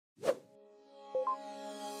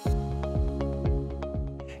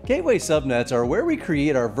Gateway subnets are where we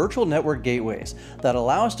create our virtual network gateways that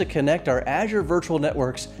allow us to connect our Azure virtual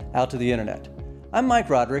networks out to the internet. I'm Mike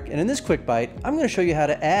Rodrick, and in this quick bite, I'm going to show you how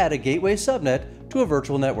to add a gateway subnet to a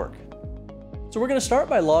virtual network. So we're going to start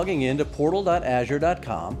by logging into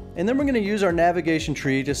portal.azure.com, and then we're going to use our navigation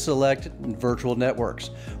tree to select virtual networks.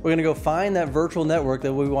 We're going to go find that virtual network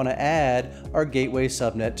that we want to add our gateway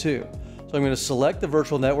subnet to. So I'm going to select the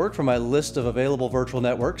virtual network from my list of available virtual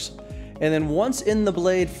networks. And then once in the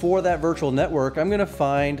blade for that virtual network, I'm going to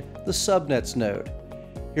find the subnets node.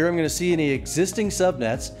 Here I'm going to see any existing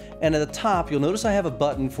subnets, and at the top you'll notice I have a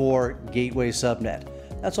button for Gateway Subnet.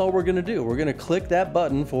 That's all we're going to do. We're going to click that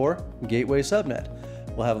button for Gateway Subnet.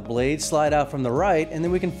 We'll have a blade slide out from the right, and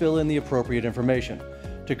then we can fill in the appropriate information.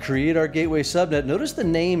 To create our Gateway Subnet, notice the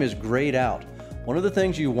name is grayed out. One of the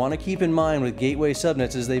things you want to keep in mind with Gateway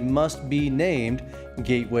Subnets is they must be named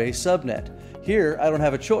Gateway Subnet. Here, I don't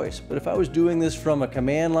have a choice, but if I was doing this from a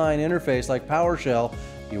command line interface like PowerShell,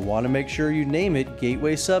 you want to make sure you name it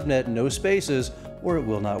Gateway Subnet, no spaces, or it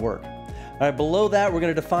will not work. All right, below that, we're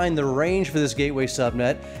going to define the range for this gateway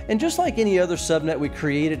subnet, and just like any other subnet we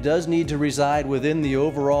create, it does need to reside within the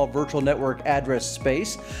overall virtual network address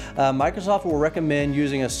space. Microsoft will recommend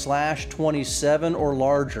using a /27 or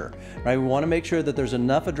larger. Right? We want to make sure that there's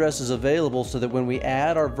enough addresses available so that when we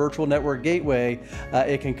add our virtual network gateway,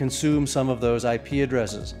 it can consume some of those IP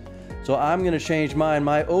addresses. So I'm going to change mine.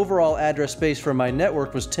 My overall address space for my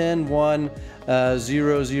network was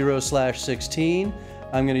 10.1.0.0/16.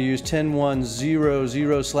 I'm going to use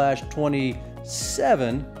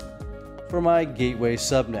 10.1.0.0/27 for my gateway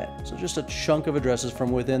subnet. So just a chunk of addresses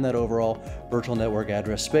from within that overall virtual network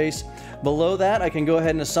address space. Below that, I can go ahead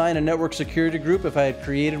and assign a network security group if I had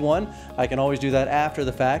created one. I can always do that after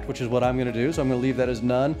the fact, which is what I'm going to do. So I'm going to leave that as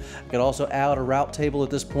none. I could also add a route table at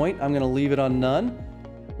this point. I'm going to leave it on none.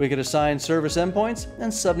 We could assign service endpoints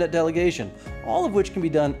and subnet delegation, all of which can be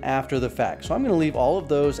done after the fact. So I'm going to leave all of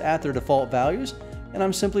those at their default values, and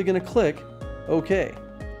I'm simply going to click OK.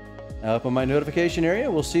 Now up in my notification area,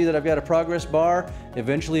 we'll see that I've got a progress bar.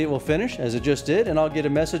 Eventually it will finish, as it just did, and I'll get a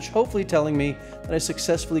message hopefully telling me that I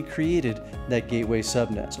successfully created that gateway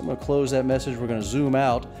subnet. So I'm going to close that message. We're going to zoom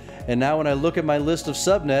out, and now when I look at my list of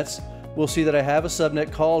subnets, we'll see that I have a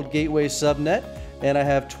subnet called Gateway Subnet, and I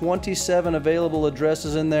have 27 available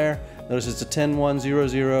addresses in there. Notice it's a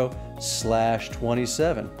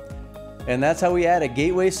 10.1.0.0/27. And that's how we add a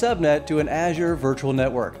gateway subnet to an Azure virtual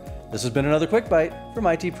network. This has been another Quick Bite from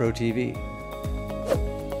ITProTV.